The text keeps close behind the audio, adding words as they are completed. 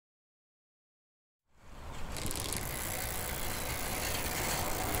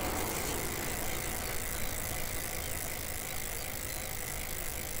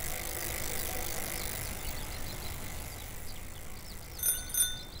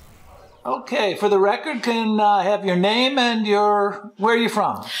Okay, for the record, can I have your name and where are you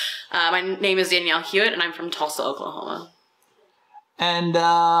from? My name is Danielle Hewitt, and I'm from Tulsa, Oklahoma. And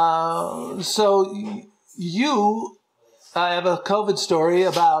so you have a COVID story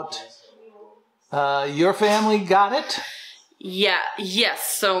about your family got it?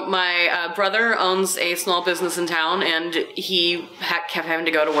 Yes. So my brother owns a small business in town, and he kept having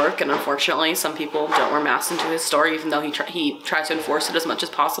to go to work. And unfortunately, some people don't wear masks into his store, even though he tries to enforce it as much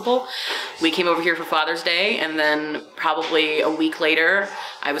as possible. We came over here for Father's Day, and then probably a week later,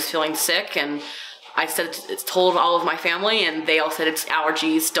 I was feeling sick, and I told all of my family, and they all said it's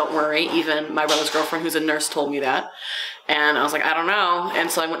allergies, don't worry. Even my brother's girlfriend, who's a nurse, told me that. And I was like, I don't know. And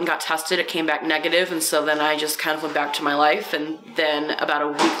so I went and got tested. It came back negative, and so then I just kind of went back to my life. And then about a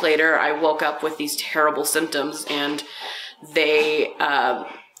week later, I woke up with these terrible symptoms, and they,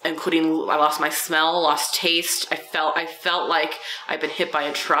 including I lost my smell, lost taste. I felt like I'd been hit by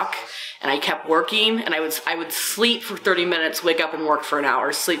a truck. And I kept working, and I would sleep for 30 minutes, wake up and work for an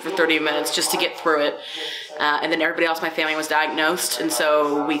hour, sleep for 30 minutes just to get through it. And then everybody else in my family was diagnosed, and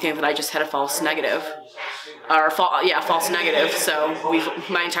so we think that I just had a false negative. False negative. So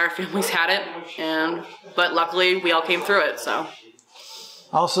my entire family's had it, but luckily we all came through it, so.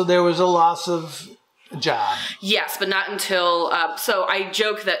 Also, there was a loss of job. Yes, but not until, so I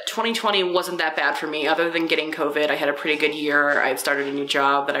joke that 2020 wasn't that bad for me. Other than getting COVID, I had a pretty good year. I had started a new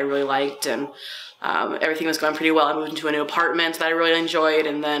job that I really liked, and everything was going pretty well. I moved into a new apartment that I really enjoyed,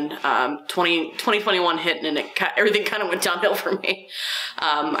 and then 2021 hit, and everything kind of went downhill for me.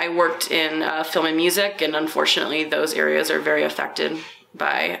 I worked in film and music, and unfortunately those areas are very affected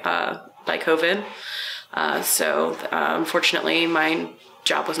by COVID. Unfortunately, my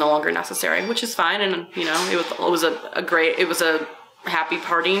job was no longer necessary, which is fine, and it was a happy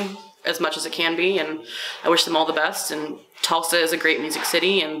party as much as it can be, and I wish them all the best. And Tulsa is a great music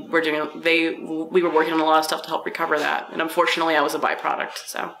city, and we were working on a lot of stuff to help recover that, and unfortunately I was a byproduct.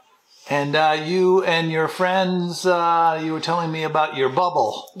 So. And you and your friends, you were telling me about your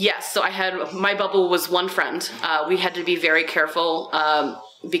bubble. Yes, so my bubble was one friend. We had to be very careful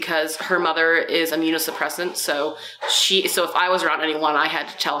because her mother is immunosuppressant, so if I was around anyone, I had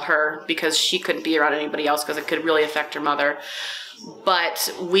to tell her, because she couldn't be around anybody else because it could really affect her mother.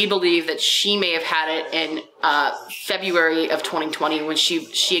 But we believe that she may have had it in February of 2020 when she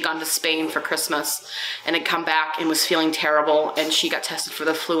had gone to Spain for Christmas and had come back and was feeling terrible, and she got tested for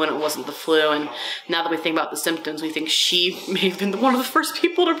the flu, and it wasn't the flu. And now that we think about the symptoms, we think she may have been one of the first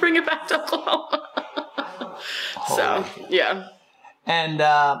people to bring it back to Oklahoma. So, yeah. And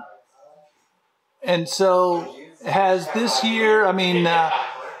so has this year, I mean,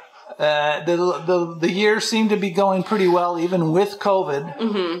 the year seemed to be going pretty well, even with COVID.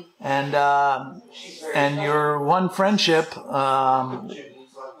 Mm-hmm. And your one friendship,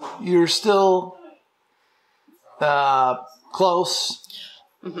 you're still close.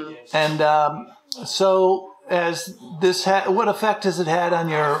 Mm-hmm. And so as this, what effect has it had on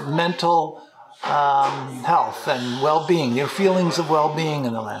your mental health and well-being, your feelings of well-being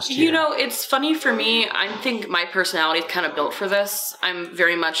in the last year? It's funny for me. I think my personality is kind of built for this. I'm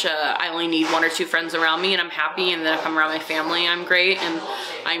very much I only need one or two friends around me, and I'm happy. And then if I'm around my family, I'm great. And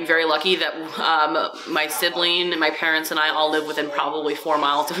I'm very lucky that my sibling and my parents and I all live within probably 4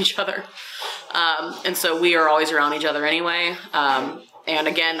 miles of each other. And so we are always around each other anyway. And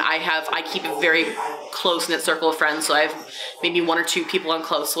again, I keep a very close-knit circle of friends, so I have maybe one or two people I'm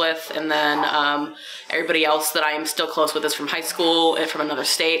close with, and then everybody else that I am still close with is from high school and from another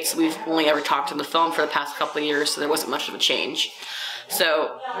state, so we've only ever talked on the phone for the past couple of years, so there wasn't much of a change.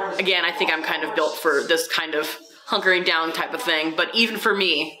 So again, I think I'm kind of built for this kind of hunkering down type of thing. But even for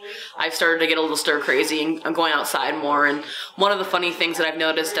me, I've started to get a little stir crazy and I'm going outside more. And one of the funny things that I've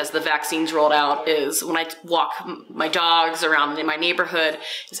noticed as the vaccines rolled out is when I walk my dogs around in my neighborhood,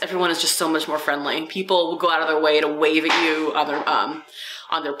 is everyone is just so much more friendly. People will go out of their way to wave at you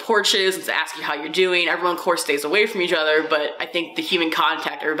on their porches and to ask you how you're doing. Everyone, of course, stays away from each other, but I think the human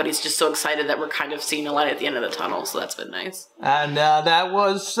contact, everybody's just so excited that we're kind of seeing a light at the end of the tunnel, so that's been nice. And that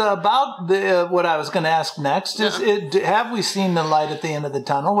was about what I was going to ask next. Have we seen the light at the end of the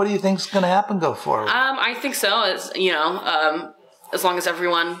tunnel? What do you think is going to happen go forward? I think so. As long as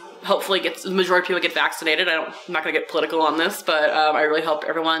everyone hopefully the majority of people get vaccinated. I'm not going to get political on this, but I really hope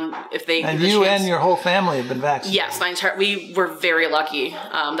everyone, if they and you and your whole family have been vaccinated. Yes, we were very lucky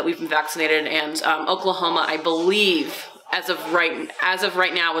that we've been vaccinated, and Oklahoma, I believe, as of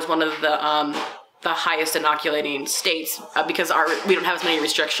right now, was one of the highest inoculating states because we don't have as many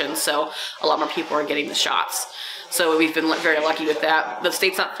restrictions, so a lot more people are getting the shots. So we've been very lucky with that. The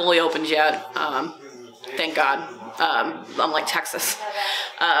state's not fully opened yet, thank God. unlike Texas.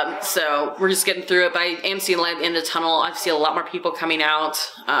 So we're just getting through it, but I am seeing light at the end of the tunnel. I see a lot more people coming out.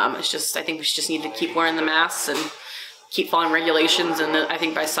 It's just, I think we just need to keep wearing the masks and keep following regulations, and I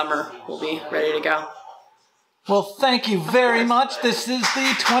think by summer we'll be ready to go. Well, thank you very much. This is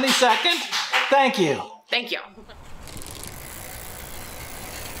the 22nd. Thank you. Thank you.